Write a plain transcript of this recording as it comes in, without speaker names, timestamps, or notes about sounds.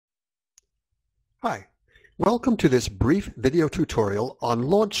Hi, welcome to this brief video tutorial on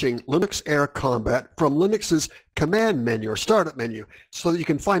launching Linux Air Combat from Linux's command menu or startup menu so that you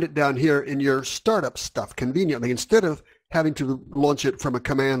can find it down here in your startup stuff conveniently instead of having to launch it from a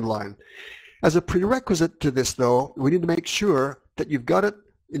command line. As a prerequisite to this though, we need to make sure that you've got it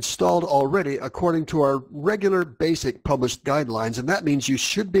installed already according to our regular basic published guidelines, and that means you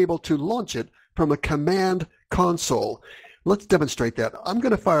should be able to launch it from a command console. Let's demonstrate that. I'm going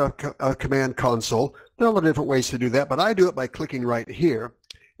to fire a command console. There are a lot of different ways to do that, but I do it by clicking right here,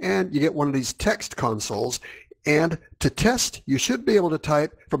 and you get one of these text consoles. And to test, you should be able to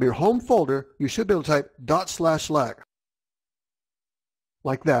type from your home folder, you should be able to type //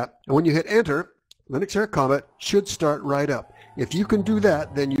 like that. And when you hit enter, Linux Air Combat should start right up. If you can do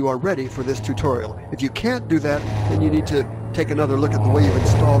that, then you are ready for this tutorial. If you can't do that, then you need to take another look at the way you've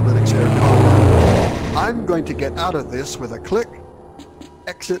installed Linux Air Combat. I'm going to get out of this with a click,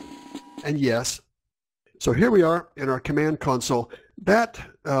 exit, and yes. So here we are in our command console. That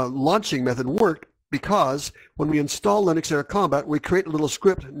launching method worked because when we install Linux Air Combat, we create a little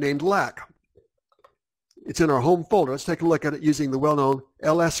script named lack. It's in our home folder. Let's take a look at it using the well-known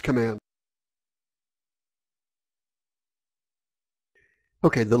ls command.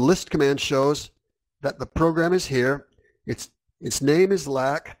 Okay, the list command shows that the program is here. Its name is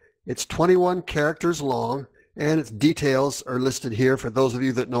lack. It's 21 characters long, and its details are listed here for those of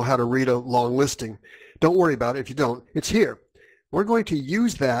you that know how to read a long listing. Don't worry about it if you don't. It's here. We're going to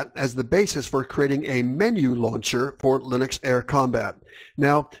use that as the basis for creating a menu launcher for Linux Air Combat.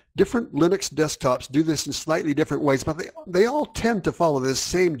 Now, different Linux desktops do this in slightly different ways, but they all tend to follow this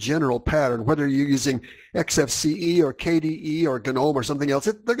same general pattern, whether you're using XFCE or KDE or GNOME or something else.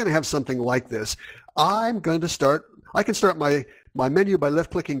 They're going to have something like this. I can start my menu by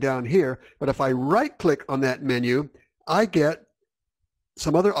left-clicking down here, but if I right-click on that menu, I get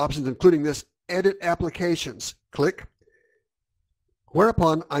some other options, including this Edit Applications. Click.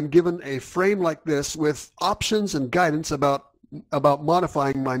 Whereupon I'm given a frame like this with options and guidance about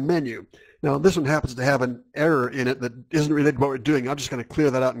modifying my menu. Now this one happens to have an error in it that isn't related to what we're doing. I'm just going to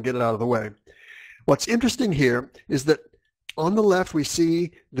clear that out and get it out of the way. What's interesting here is that on the left we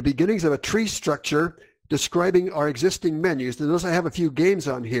see the beginnings of a tree structure describing our existing menus. Notice I have a few games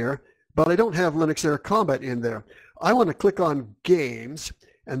on here, but I don't have Linux Air Combat in there. I want to click on Games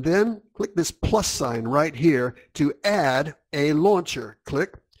and then click this plus sign right here to add a launcher.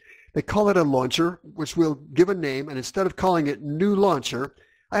 Click. They call it a launcher, which we'll give a name, and instead of calling it New Launcher,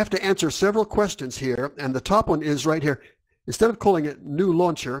 I have to answer several questions here, and the top one is right here. Instead of calling it New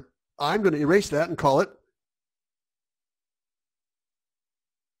Launcher, I'm going to erase that and call it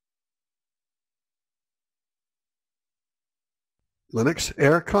Linux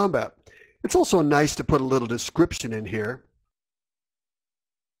Air Combat. It's also nice to put a little description in here.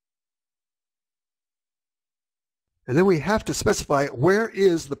 And then we have to specify where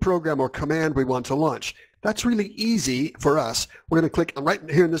is the program or command we want to launch. That's really easy for us. We're going to click right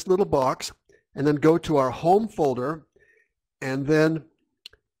here in this little box and then go to our home folder and then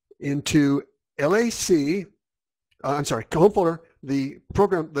into LAC. Home folder. The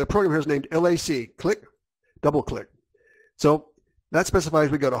program here is named LAC. Click, double click. So that specifies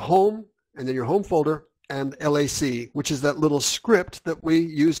we go to home and then your home folder and LAC, which is that little script that we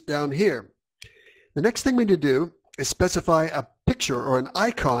used down here. The next thing we need to do is specify a picture or an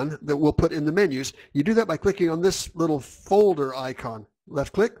icon that we'll put in the menus. You do that by clicking on this little folder icon.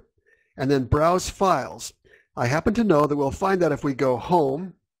 Left click and then browse files. I happen to know that we'll find that if we go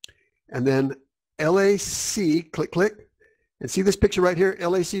home and then LAC, click, and see this picture right here,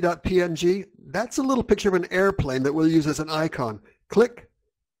 lac.png? That's a little picture of an airplane that we'll use as an icon. Click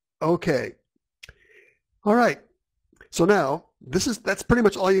OK. All right. So now that's pretty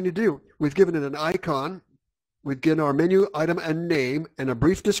much all you need to do. We've given it an icon. We've given our menu item a name and a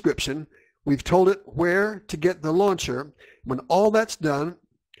brief description. We've told it where to get the launcher. When all that's done,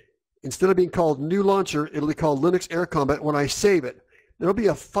 instead of being called New Launcher, it'll be called Linux Air Combat when I save it. There'll be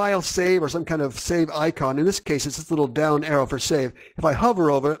a file save or some kind of save icon. In this case, it's this little down arrow for save. If I hover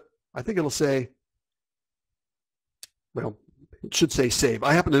over it, I think it'll say, well, it should say save.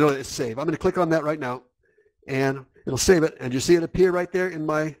 I happen to know that it's save. I'm going to click on that right now, and it'll save it. And you see it appear right there in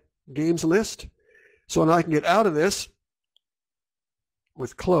my games list? So now I can get out of this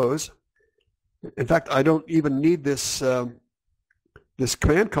with close. In fact, I don't even need this this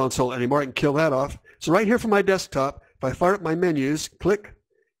command console anymore. I can kill that off. So right here from my desktop, if I fire up my menus, click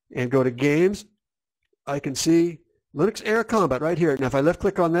and go to Games, I can see Linux Air Combat right here. Now if I left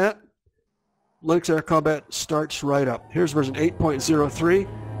click on that, Linux Air Combat starts right up. Here's version 8.03,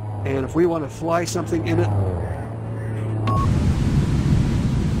 and if we want to fly something in it,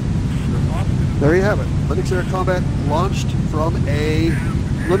 There you have it. Linux Air Combat launched from a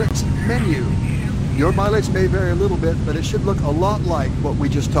Linux menu. Your mileage may vary a little bit, but it should look a lot like what we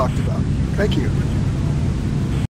just talked about. Thank you.